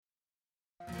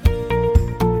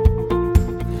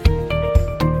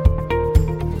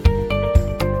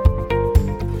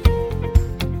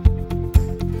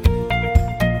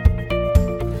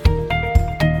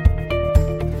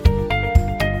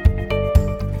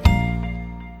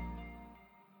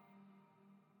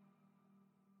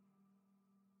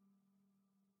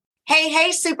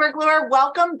Hey, Super Gluer.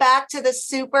 Welcome back to the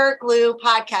Super Glue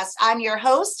podcast. I'm your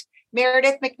host,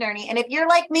 Meredith McNerney. And if you're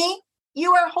like me,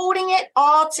 you are holding it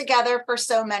all together for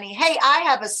so many. Hey, I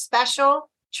have a special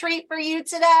treat for you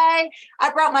today.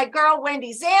 I brought my girl,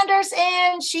 Wendy Zanders,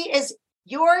 in. She is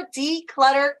your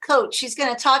De-Clutter coach. She's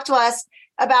going to talk to us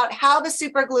about how the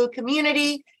Super Glue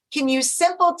community can use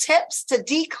simple tips to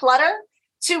declutter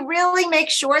to really make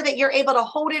sure that you're able to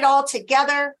hold it all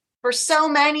together for so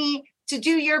many, to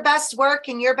do your best work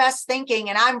and your best thinking.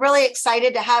 And I'm really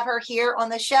excited to have her here on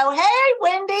the show. Hey,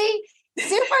 Wendy,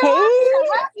 super happy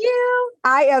to have you.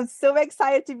 I am so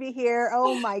excited to be here.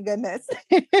 Oh my goodness.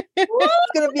 It's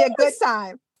going to be a good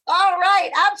time. All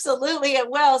right. Absolutely.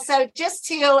 It will. So just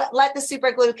to let the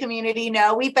Super Glue community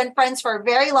know, we've been friends for a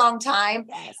very long time.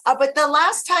 Yes. But the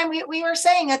last time we were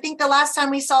saying, I think the last time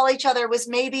we saw each other was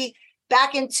maybe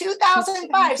back in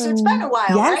 2005. So it's been a while,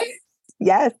 yes. right?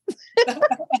 Yes. But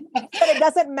it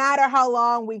doesn't matter how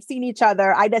long we've seen each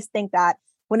other. I just think that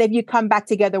whenever you come back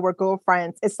together, we're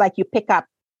girlfriends. It's like you pick up,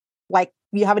 like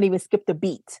you haven't even skipped a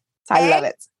beat. So I love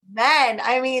it. Man,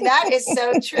 I mean, that is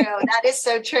so true. That is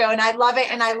so true. And I love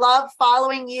it. And I love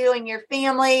following you and your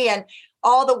family and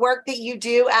all the work that you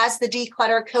do as the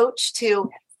De-Clutter coach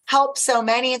to help so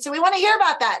many. And so we want to hear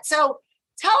about that. So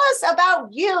tell us about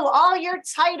you, all your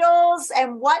titles,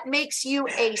 and what makes you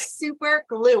a super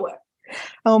gluer.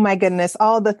 Oh my goodness,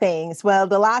 all the things. Well,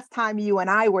 the last time you and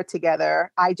I were together,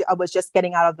 I was just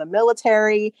getting out of the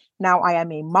military. Now I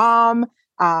am a mom,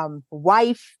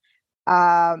 wife,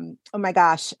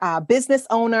 business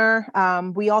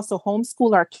owner. We also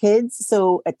homeschool our kids.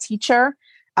 So a teacher,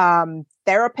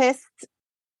 therapist,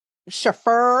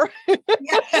 chauffeur,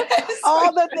 Yes,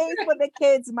 all the things for the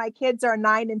kids. My kids are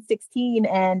 9 and 16,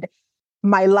 and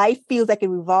my life feels like it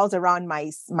revolves around my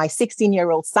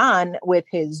 16-year-old son with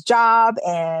his job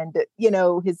and,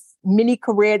 his mini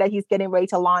career that he's getting ready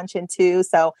to launch into.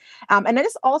 So, and then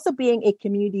it's also being a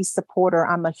community supporter.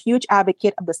 I'm a huge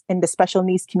advocate of this in the special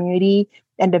needs community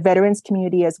and the veterans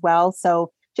community as well.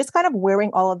 So just kind of wearing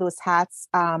all of those hats.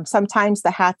 Sometimes the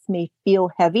hats may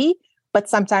feel heavy, but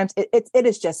sometimes it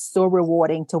is just so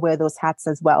rewarding to wear those hats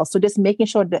as well. So just making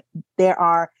sure that there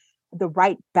are the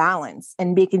right balance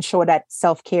and making sure that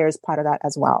self-care is part of that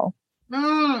as well.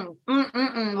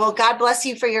 Well, God bless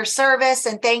you for your service.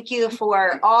 And thank you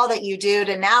for all that you do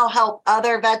to now help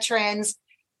other veterans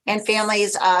and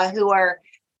families who are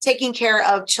taking care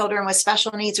of children with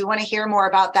special needs. We want to hear more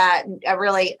about that. I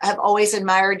really have always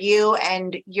admired you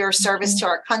and your service to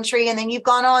our country. And then you've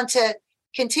gone on to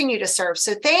continue to serve.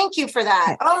 So thank you for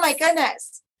that. Oh my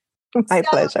goodness. My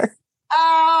pleasure.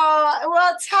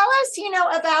 Well, tell us,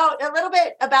 about a little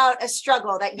bit about a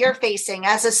struggle that you're facing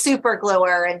as a super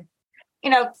gluer and,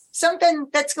 something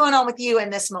that's going on with you in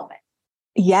this moment.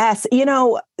 Yes.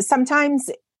 Sometimes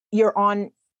you're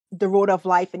on the road of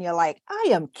life and you're like, I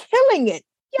am killing it.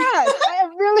 Yes, I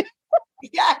am really.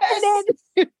 Yes.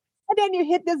 And then you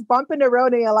hit this bump in the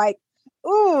road and you're like,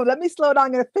 ooh, let me slow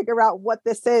down and figure out what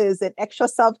this is and extra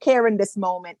self-care in this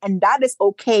moment. And that is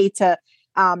okay to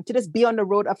just be on the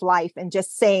road of life and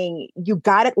just saying you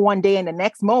got it one day and the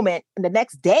next moment and the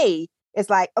next day is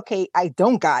like, okay, I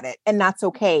don't got it. And that's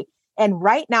okay. And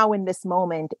right now in this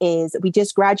moment is we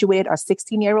just graduated our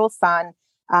 16-year-old son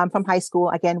from high school.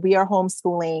 Again, we are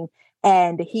homeschooling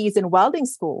and he's in welding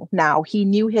school. Now he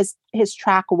knew his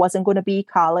track wasn't going to be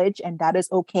college and that is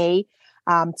okay.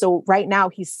 So right now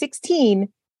he's 16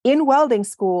 in welding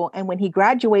school. And when he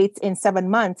graduates in 7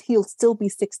 months, he'll still be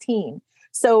 16.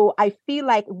 So I feel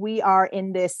like we are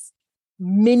in this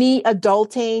mini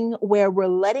adulting where we're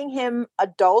letting him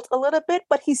adult a little bit,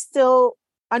 but he's still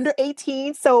under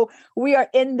 18. So we are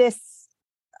in this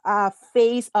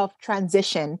phase of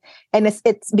transition. And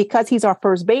it's because he's our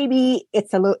first baby.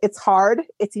 It's hard.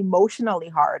 It's emotionally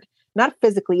hard, not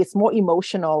physically. It's more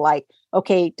emotional. Like,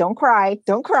 okay, don't cry.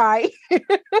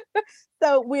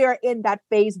 So we are in that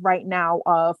phase right now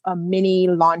of a mini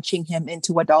launching him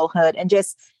into adulthood and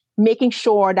just making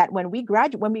sure that when we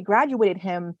graduated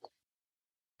him,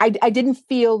 I didn't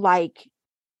feel like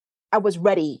I was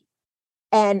ready.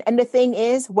 And the thing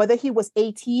is, whether he was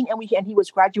 18 and he was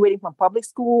graduating from public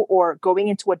school or going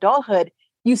into adulthood,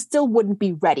 you still wouldn't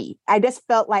be ready. I just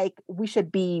felt like we should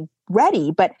be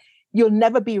ready, but you'll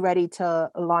never be ready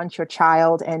to launch your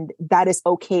child. And that is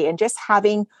okay. And just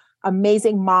having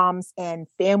amazing moms and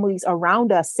families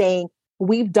around us saying,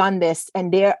 we've done this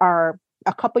and there are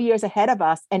a couple years ahead of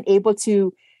us and able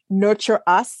to nurture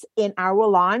us in our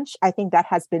launch. I think that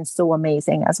has been so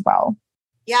amazing as well.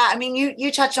 Yeah. I mean,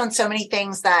 you touched on so many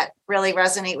things that really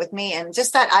resonate with me and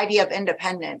just that idea of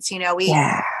independence.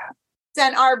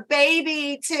 sent our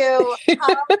baby to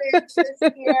college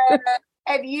this year.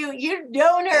 And you've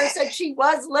known her since she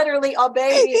was literally a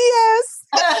baby. Yes.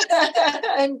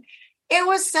 And it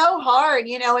was so hard,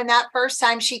 and that first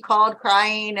time she called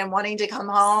crying and wanting to come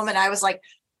home. And I was like,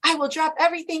 I will drop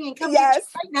everything and come get you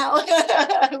right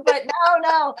now. But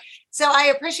no. So I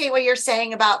appreciate what you're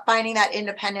saying about finding that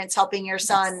independence, helping your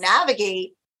son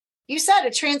navigate. You said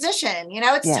a transition,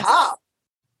 it's tough.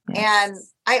 And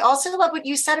I also love what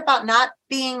you said about not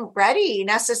being ready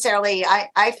necessarily.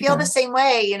 I feel the same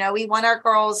way. We want our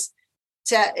girls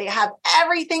to have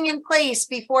everything in place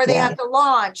before they have to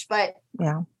launch, but it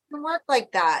doesn't work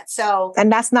like that. So,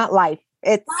 and that's not life.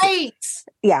 It's right.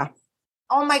 Yeah.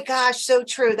 Oh my gosh. So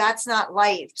true. That's not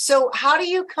life. So how do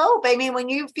you cope? I mean, when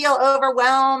you feel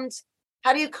overwhelmed,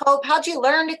 how do you cope? How do you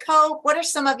learn to cope? What are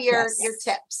some of your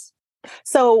tips?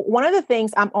 So one of the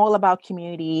things, I'm all about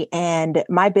community, and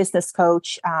my business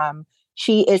coach,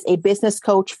 she is a business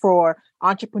coach for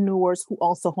entrepreneurs who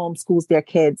also homeschools their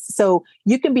kids. So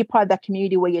you can be part of that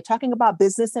community where you're talking about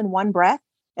business in one breath,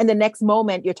 and the next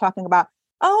moment you're talking about,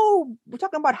 we're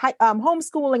talking about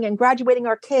homeschooling and graduating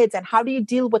our kids, and how do you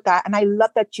deal with that? And I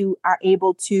love that you are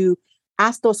able to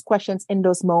ask those questions in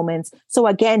those moments. So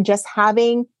again, just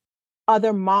having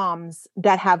other moms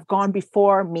that have gone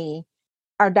before me,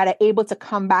 or that are able to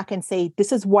come back and say,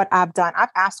 this is what I've done. I've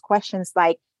asked questions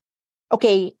like,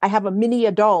 okay, I have a mini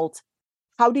adult.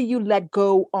 How do you let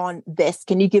go on this?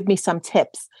 Can you give me some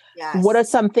tips? Yes. What are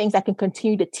some things I can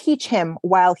continue to teach him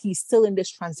while he's still in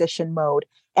this transition mode,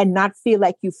 and not feel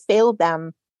like you failed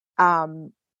them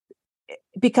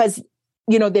because,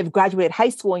 they've graduated high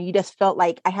school and you just felt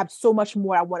like I have so much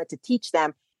more I wanted to teach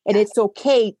them. And it's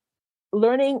okay.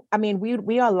 Learning, I mean,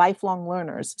 we are lifelong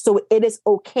learners. So it is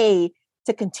okay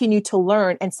to continue to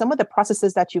learn. And some of the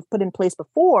processes that you've put in place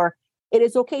before, it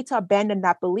is okay to abandon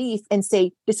that belief and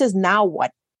say, this is now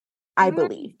what I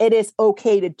believe. It is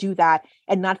okay to do that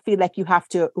and not feel like you have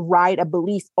to ride a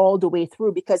belief all the way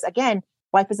through. Because again,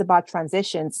 life is about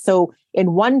transitions. So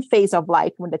in one phase of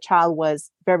life, when the child was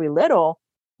very little,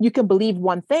 you can believe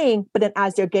one thing, but then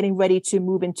as they're getting ready to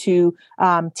move into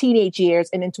teenage years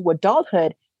and into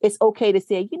adulthood, it's okay to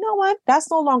say, you know what,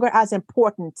 that's no longer as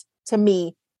important to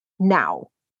me now.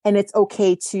 And it's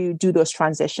okay to do those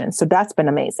transitions. So that's been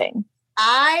amazing.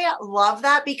 I love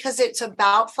that because it's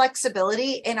about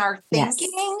flexibility in our thinking.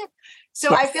 Yes.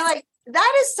 So I feel like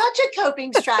that is such a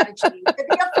coping strategy to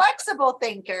be a flexible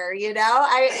thinker,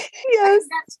 I think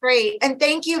that's great. And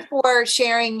thank you for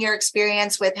sharing your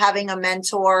experience with having a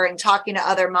mentor and talking to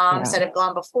other moms that have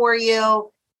gone before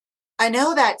you. I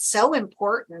know that's so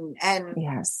important. And,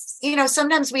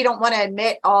 sometimes we don't want to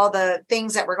admit all the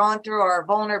things that we're going through, or our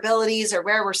vulnerabilities, or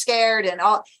where we're scared and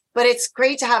all, but it's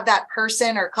great to have that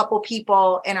person or couple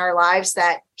people in our lives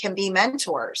that can be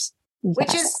mentors,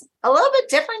 which is a little bit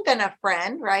different than a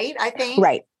friend, right? I think.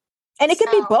 Right. And it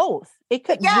could be both. It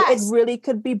really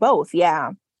could be both.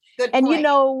 Yeah. Good and, point.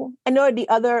 I know the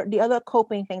other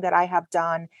coping thing that I have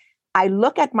done, I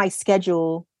look at my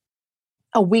schedule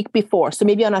a week before. So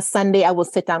maybe on a Sunday, I will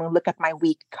sit down and look at my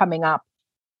week coming up.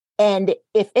 And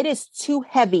if it is too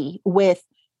heavy with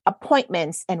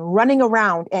appointments and running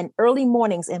around and early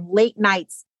mornings and late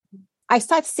nights, I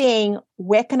start saying,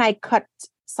 where can I cut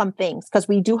some things? Because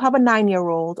we do have a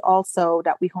 9-year-old also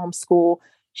that we homeschool.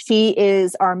 She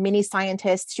is our mini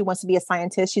scientist. She wants to be a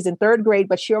scientist. She's in 3rd grade,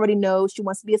 but she already knows she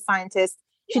wants to be a scientist.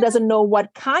 She doesn't know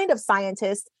what kind of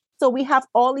scientist. So we have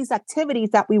all these activities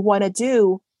that we want to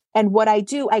do. And what I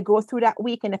do, I go through that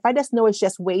week. And if I just know it's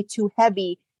just way too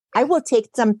heavy, I will take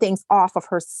some things off of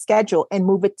her schedule and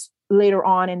move it later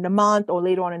on in the month or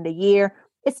later on in the year.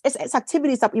 It's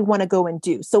activities that we want to go and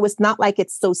do. So it's not like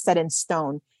it's so set in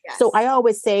stone. Yes. So I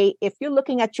always say, if you're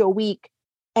looking at your week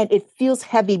and it feels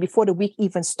heavy before the week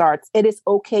even starts, it is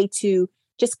okay to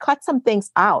just cut some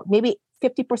things out. Maybe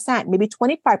 50%, maybe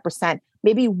 25%,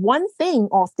 maybe one thing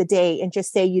off the day, and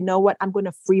just say, you know what, I'm going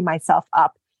to free myself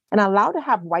up. And allow to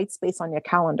have white space on your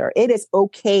calendar. It is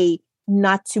okay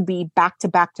not to be back to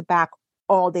back to back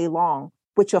all day long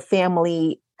with your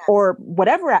family or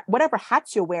whatever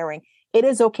hats you're wearing. It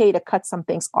is okay to cut some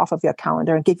things off of your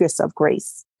calendar and give yourself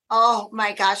grace. Oh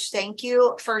my gosh. Thank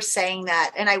you for saying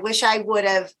that. And I wish I would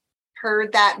have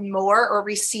heard that more or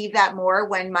received that more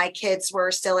when my kids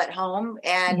were still at home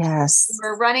and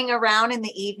were running around in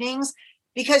the evenings.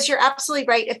 Because you're absolutely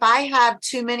right. If I have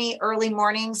too many early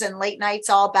mornings and late nights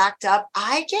all backed up,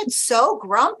 I get so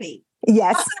grumpy.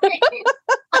 Yes. I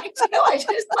do. I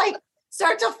just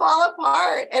start to fall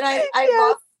apart. And I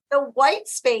love the white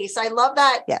space. I love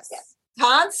that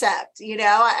concept.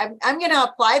 I'm going to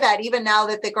apply that even now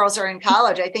that the girls are in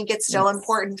college. I think it's still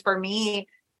important for me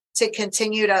to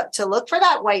continue to look for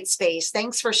that white space.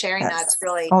 Thanks for sharing that. It's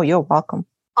really you're welcome.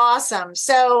 Awesome.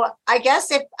 So I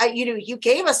guess if you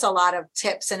gave us a lot of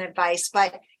tips and advice,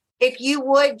 but if you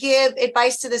would give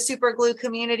advice to the Super Glue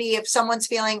community, if someone's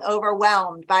feeling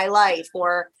overwhelmed by life,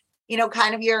 or,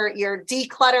 kind of your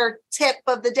declutter tip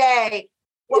of the day,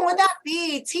 what would that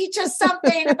be? Teach us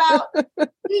something about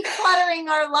decluttering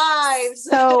our lives.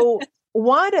 So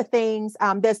one of the things,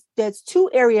 there's two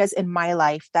areas in my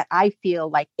life that I feel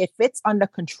like if it's under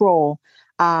control,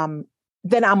 then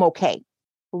I'm okay.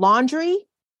 Laundry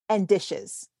and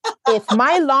dishes. If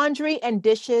my laundry and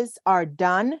dishes are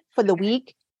done for the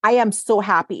week, I am so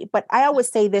happy. But I always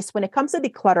say this, when it comes to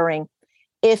decluttering,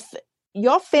 if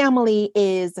your family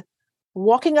is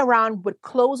walking around with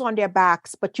clothes on their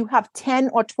backs, but you have 10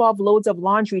 or 12 loads of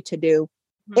laundry to do,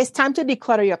 it's time to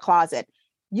declutter your closet.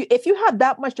 If you have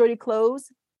that much dirty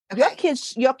clothes, your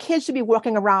kids should be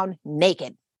walking around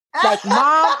naked. Like,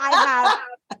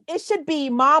 it should be,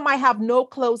 Mom, I have no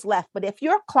clothes left. But if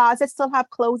your closet still have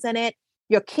clothes in it,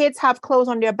 your kids have clothes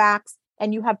on their backs,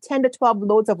 and you have 10 to 12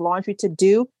 loads of laundry to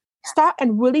do, start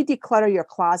and really declutter your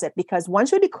closet. Because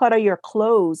once you declutter your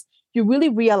clothes, you really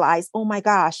realize, oh my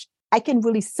gosh, I can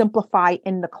really simplify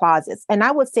in the closets. And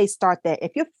I would say start there.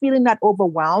 If you're feeling that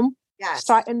overwhelmed,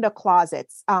 start in the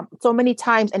closets. So many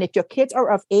times, and if your kids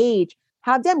are of age,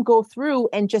 have them go through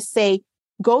and just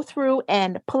go through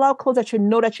and pull out clothes that you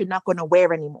know that you're not going to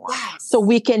wear anymore. So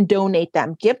we can donate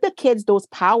them. Give the kids those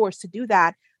powers to do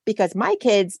that. Because my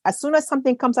kids, as soon as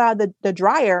something comes out of the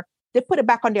dryer, they put it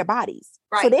back on their bodies.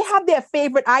 So they have their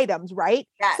favorite items, right?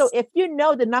 So if you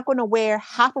know they're not going to wear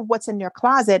half of what's in their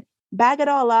closet, bag it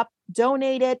all up,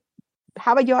 donate it,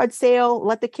 have a yard sale,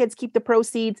 let the kids keep the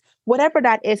proceeds, whatever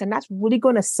that is. And that's really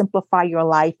going to simplify your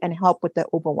life and help with the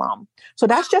overwhelm. So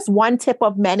that's just one tip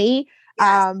of many.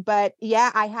 But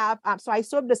yeah, I have, so I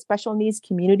serve the special needs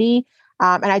community.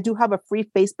 And I do have a free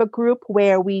Facebook group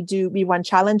where we run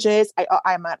challenges.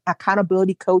 I'm an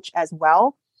accountability coach as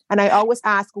well. And I always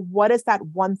ask, what is that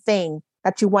one thing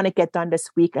that you want to get done this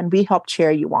week? And we help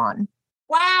cheer you on.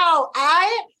 Wow.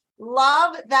 I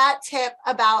love that tip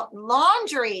about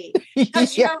laundry,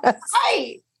 because you're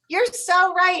right. You're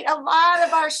so right. A lot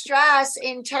of our stress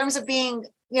in terms of being,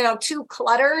 too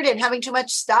cluttered and having too much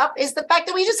stuff is the fact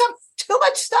that we just have too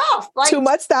much stuff. Too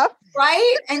much stuff.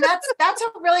 Right. And that's a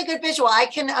really good visual. I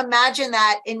can imagine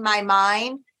that in my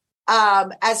mind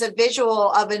as a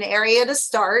visual of an area to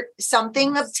start,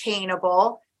 something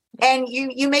obtainable, and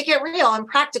you make it real and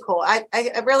practical. I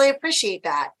really appreciate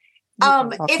that.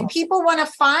 If people want to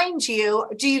find you,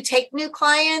 do you take new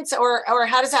clients or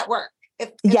how does that work?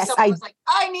 If someone's like,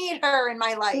 I need her in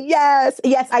my life. Yes,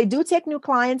 I do take new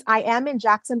clients. I am in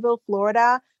Jacksonville,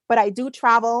 Florida, but I do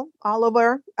travel all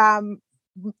over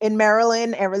in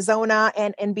Maryland, Arizona,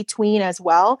 and in between as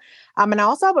well. And I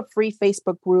also have a free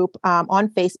Facebook group on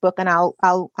Facebook, and I'll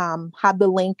have the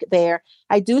link there.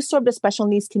 I do serve the special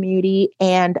needs community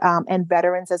and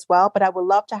veterans as well, but I would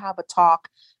love to have a talk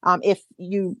if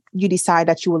you decide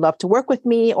that you would love to work with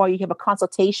me, or you have a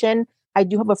consultation. I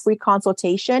do have a free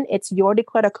consultation. It's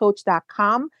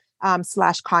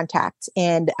yourdecluttercoach.com/contact.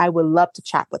 And I would love to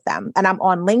chat with them. And I'm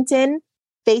on LinkedIn,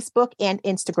 Facebook, and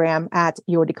Instagram at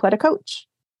Your Declutter Coach.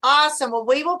 Awesome. Well,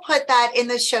 we will put that in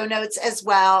the show notes as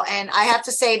well. And I have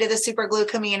to say to the Super Glue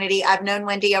community, I've known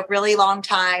Wendy a really long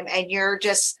time, and you're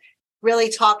just really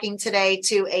talking today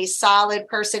to a solid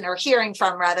person, or hearing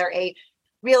from rather, a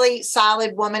really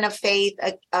solid woman of faith,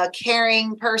 a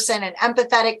caring person, an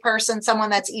empathetic person, someone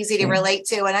that's easy to relate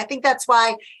to. And I think that's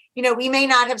why, we may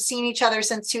not have seen each other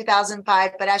since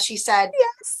 2005, but as she said,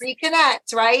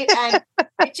 reconnect, right? And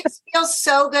it just feels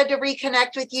so good to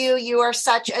reconnect with you. You are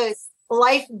such a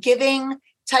life-giving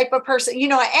type of person,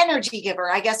 an energy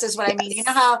giver, I guess is what I mean. You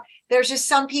know how there's just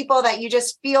some people that you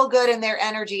just feel good in their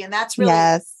energy, and that's really,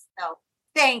 so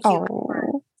thank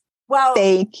you. Well,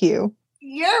 thank you.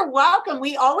 You're welcome.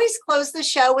 We always close the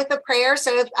show with a prayer.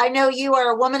 So if I know you are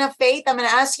a woman of faith, I'm going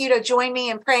to ask you to join me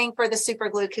in praying for the Super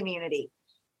Glue community.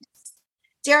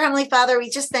 Dear Heavenly Father, we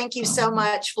just thank you so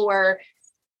much for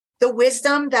the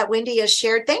wisdom that Wendy has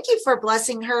shared. Thank you for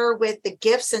blessing her with the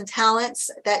gifts and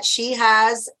talents that she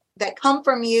has that come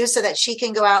from you, so that she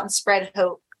can go out and spread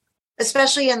hope,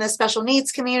 especially in the special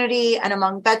needs community and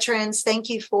among veterans. Thank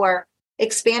you for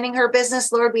expanding her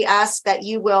business. Lord, we ask that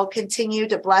you will continue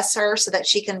to bless her so that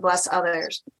she can bless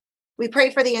others. We pray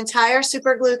for the entire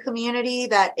Super Glue community,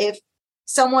 that if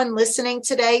someone listening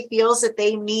today feels that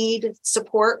they need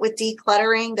support with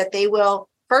decluttering, that they will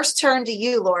first turn to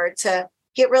you, Lord, to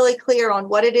get really clear on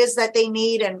what it is that they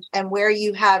need and where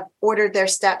you have ordered their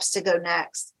steps to go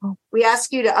next. We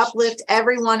ask you to uplift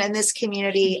everyone in this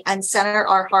community and center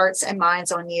our hearts and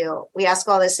minds on you. We ask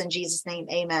all this in Jesus' name.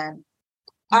 Amen.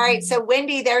 All right. So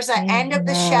Wendy, there's an end of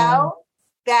the show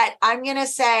that I'm going to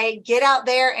say, get out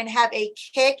there and have a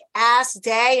kick-ass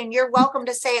day. And you're welcome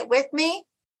to say it with me.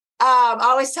 I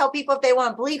always tell people if they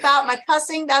want to bleep out my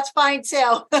cussing, that's fine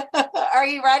too. Are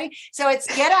you ready? So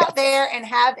it's get out there and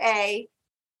have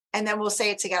and then we'll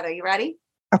say it together. You ready?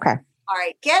 Okay. All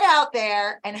right. Get out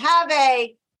there and have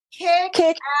a kick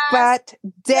butt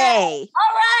day.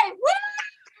 All right.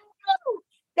 Woo!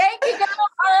 Thank you, girl.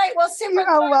 All right. Well, super.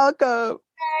 You're welcome.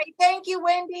 Thank you,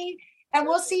 Wendy. And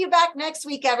we'll see you back next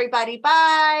week, everybody.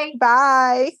 Bye.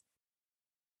 Bye.